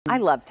I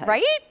love tights.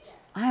 Right?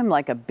 I'm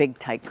like a big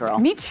tight girl.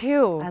 Me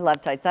too. I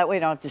love tights. That way you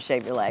don't have to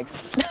shave your legs.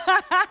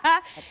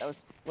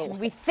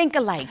 We think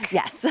alike.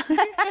 Yes.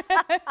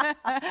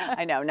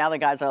 I know. Now the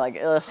guys are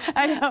like, ugh.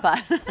 I know.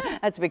 But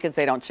that's because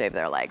they don't shave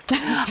their legs.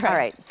 That's right. All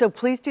right. So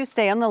please do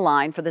stay on the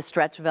line for the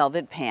stretch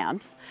velvet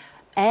pants.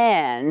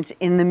 And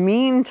in the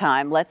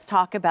meantime, let's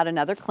talk about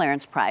another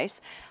clearance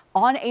price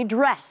on a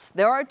dress.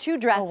 There are two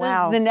dresses. Oh,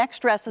 wow. The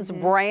next dress is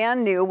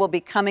brand new, will be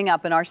coming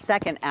up in our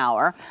second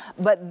hour.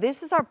 But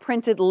this is our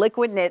printed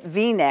liquid knit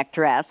V-neck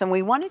dress. And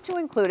we wanted to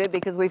include it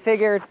because we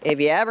figured if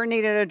you ever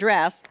needed a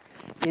dress,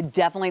 you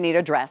definitely need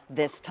a dress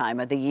this time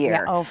of the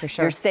year. Yeah, oh, for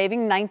sure. You're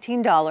saving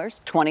 $19,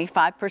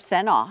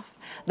 25% off.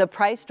 The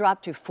price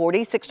dropped to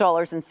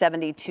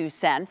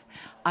 $46.72.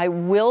 I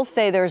will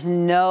say there's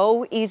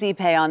no easy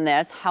pay on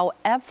this.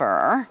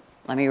 However,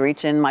 let me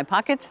reach in my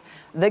pocket.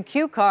 The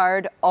Q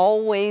card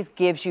always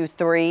gives you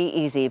 3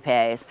 easy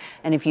pays.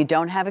 And if you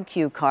don't have a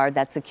Q card,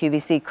 that's the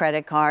QVC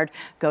credit card.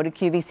 Go to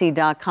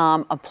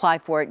QVC.com, apply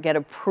for it, get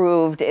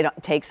approved. It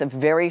takes a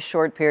very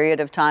short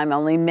period of time,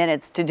 only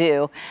minutes to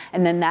do.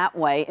 And then that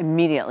way,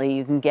 immediately,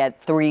 you can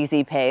get 3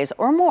 easy pays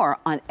or more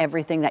on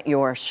everything that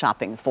you're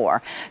shopping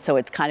for. So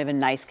it's kind of a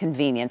nice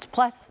convenience.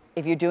 Plus,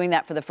 if you're doing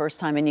that for the first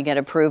time and you get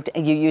approved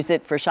and you use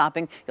it for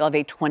shopping, you'll have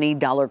a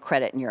 $20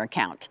 credit in your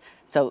account.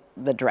 So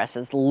the dress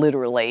is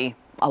literally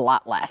a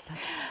lot less.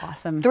 That's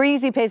awesome. 3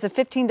 easy pays of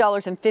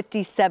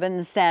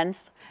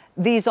 $15.57.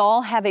 These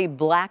all have a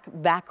black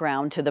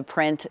background to the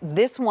print.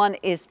 This one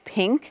is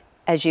pink,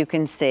 as you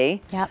can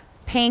see. Yep.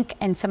 Pink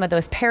and some of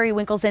those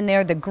periwinkles in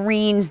there, the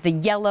greens, the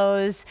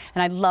yellows,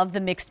 and I love the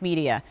mixed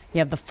media. You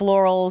have the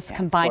florals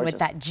combined with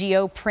that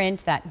geo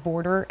print, that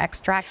border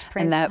extract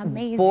print. And that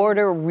amazing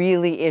border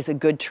really is a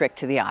good trick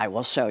to the eye.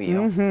 We'll show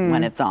you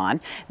when it's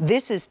on.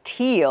 This is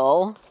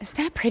teal. Isn't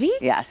that pretty?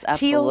 Yes,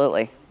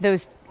 absolutely. Teal,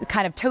 those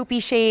kind of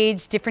taupey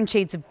shades, different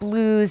shades of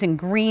blues and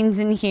greens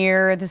in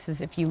here. This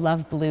is, if you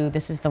love blue,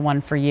 this is the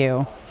one for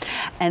you.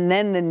 And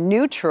then the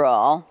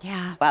neutral.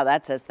 Yeah. Wow,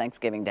 that says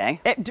Thanksgiving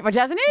Day.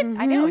 Doesn't it?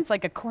 I know, it's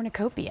like a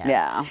cornucopia.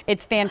 Yeah.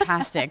 It's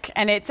fantastic.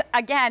 And it's,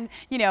 again,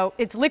 you know,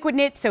 it's liquid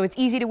knit, so it's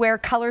easy to wear.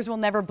 Colors will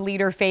never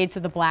bleed or fade, so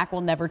the black will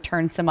never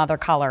turn some other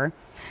color.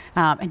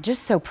 And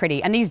just so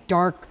pretty. And these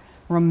dark,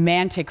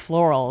 romantic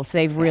florals,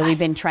 they've really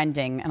been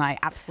trending, and I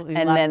absolutely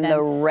love them. And then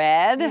the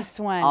red, this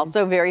one,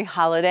 also very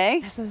holiday.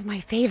 This is my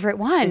favorite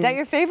one. Is that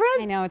your favorite?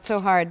 I know, it's so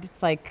hard.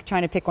 It's like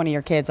trying to pick one of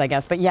your kids, I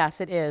guess, but yes,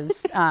 it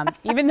is.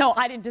 Even though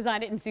I didn't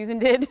design it and Susan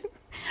did,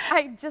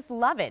 I just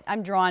love it.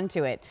 I'm drawn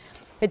to it.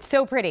 It's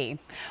so pretty.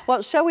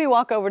 Well, shall we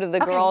walk over to the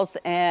girls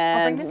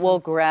and we'll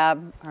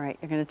grab, all right,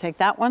 you're gonna take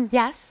that one?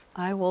 Yes.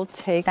 I will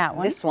take that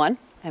one. This one,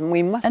 and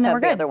we must and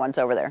have the other ones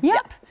over there.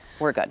 Yep.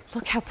 We're good.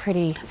 Look how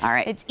pretty. All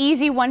right. It's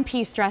easy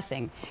one-piece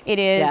dressing. It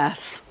is.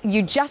 Yes.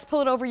 You just pull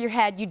it over your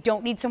head. You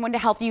don't need someone to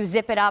help you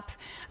zip it up.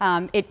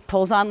 It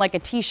pulls on like a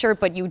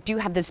t-shirt, but you do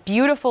have this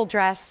beautiful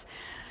dress.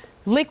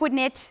 Liquid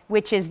knit,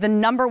 which is the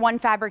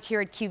 #1 fabric here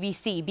at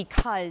QVC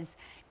because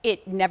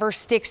it never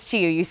sticks to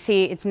you. You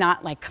see, it's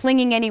not like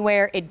clinging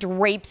anywhere. It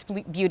drapes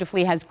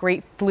beautifully, has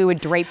great fluid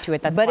drape to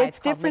it. That's why it's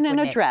called different in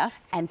a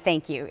dress. And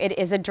thank you. It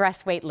is a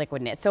dress weight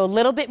liquid knit. So a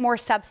little bit more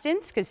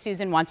substance because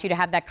Susan wants you to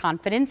have that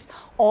confidence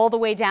all the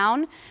way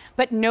down,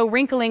 but no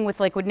wrinkling with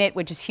liquid knit,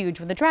 which is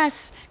huge with a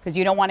dress because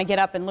you don't want to get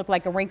up and look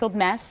like a wrinkled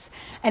mess.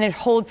 And it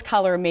holds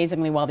color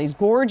amazingly well. These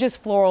gorgeous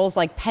florals,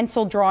 like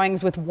pencil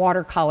drawings with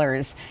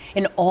watercolors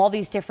in all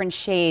these different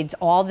shades,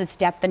 all this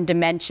depth and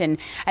dimension.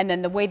 And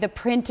then the way the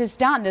print is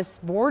done, this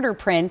border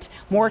print,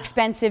 more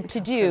expensive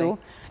to do.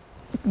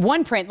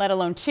 One print, let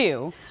alone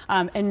 2.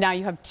 And now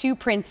you have 2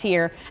 prints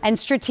here and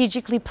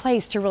strategically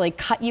placed to really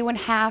cut you in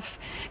half,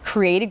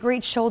 create a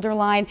great shoulder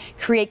line,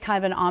 create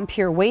kind of an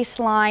empire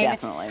waistline.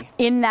 Definitely.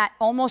 In that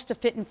almost a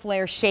fit and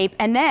flare shape.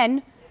 And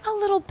then a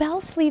little bell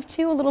sleeve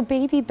too, a little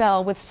baby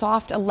bell with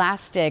soft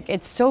elastic.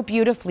 It's so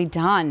beautifully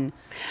done.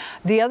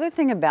 The other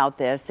thing about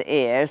this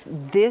is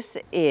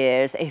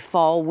a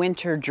fall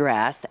winter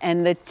dress,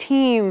 and the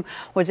team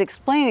was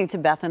explaining to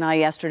Beth and I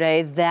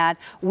yesterday that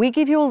we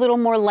give you a little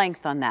more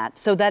length on that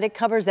so that it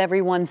covers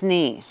everyone's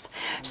knees.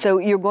 So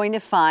you're going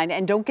to find,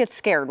 and don't get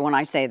scared when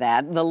I say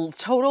that, the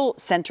total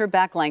center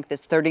back length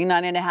is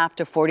 39.5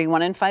 to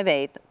 41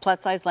 5/8.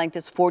 Plus size length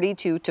is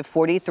 42 to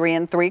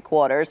 43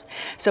 3/4.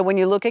 So when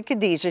you look at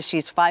Khadijah,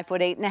 she's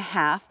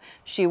 5'8.5".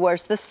 She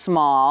wears the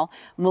small.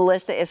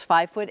 Melissa is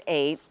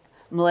 5'8".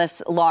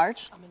 Melissa,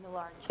 large? I'm in the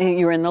large.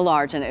 You're in the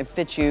large, and it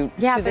fits you to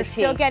the Yeah, T. they're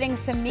still getting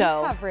some knee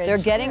coverage. They're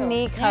getting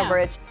knee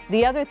coverage.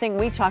 The other thing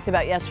we talked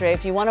about yesterday,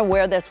 if you want to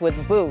wear this with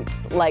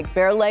boots, like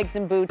bare legs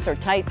and boots or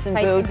tights and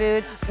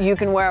boots, you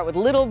can wear it with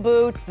little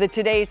boots. The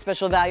today's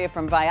special value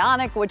from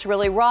Vionic, which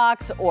really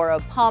rocks, or a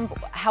pump,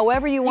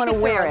 however you want to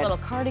wear it. A little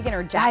cardigan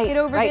or jacket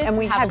over this. And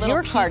we have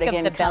your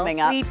cardigan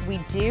coming up. We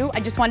do. I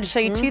just wanted to show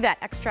you too. That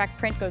extract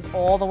print goes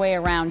all the way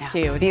around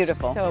too. It's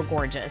beautiful. So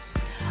gorgeous.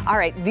 All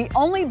right. The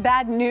only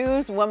bad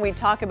news when we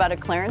talk about a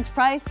clearance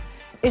price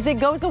is it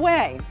goes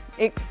away.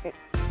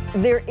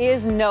 There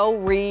is no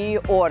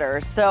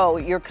reorder. So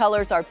your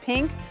colors are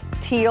pink,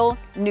 teal,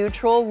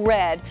 neutral,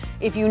 red.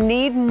 If you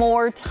need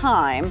more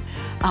time,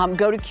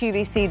 go to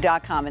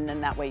QVC.com, and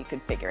then that way you can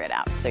figure it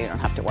out so you don't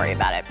have to worry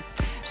about it.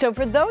 So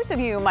for those of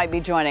you who might be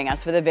joining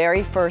us for the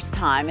very first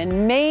time,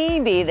 and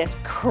maybe this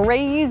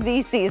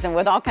crazy season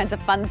with all kinds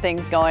of fun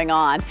things going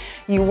on,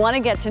 you want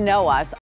to get to know us,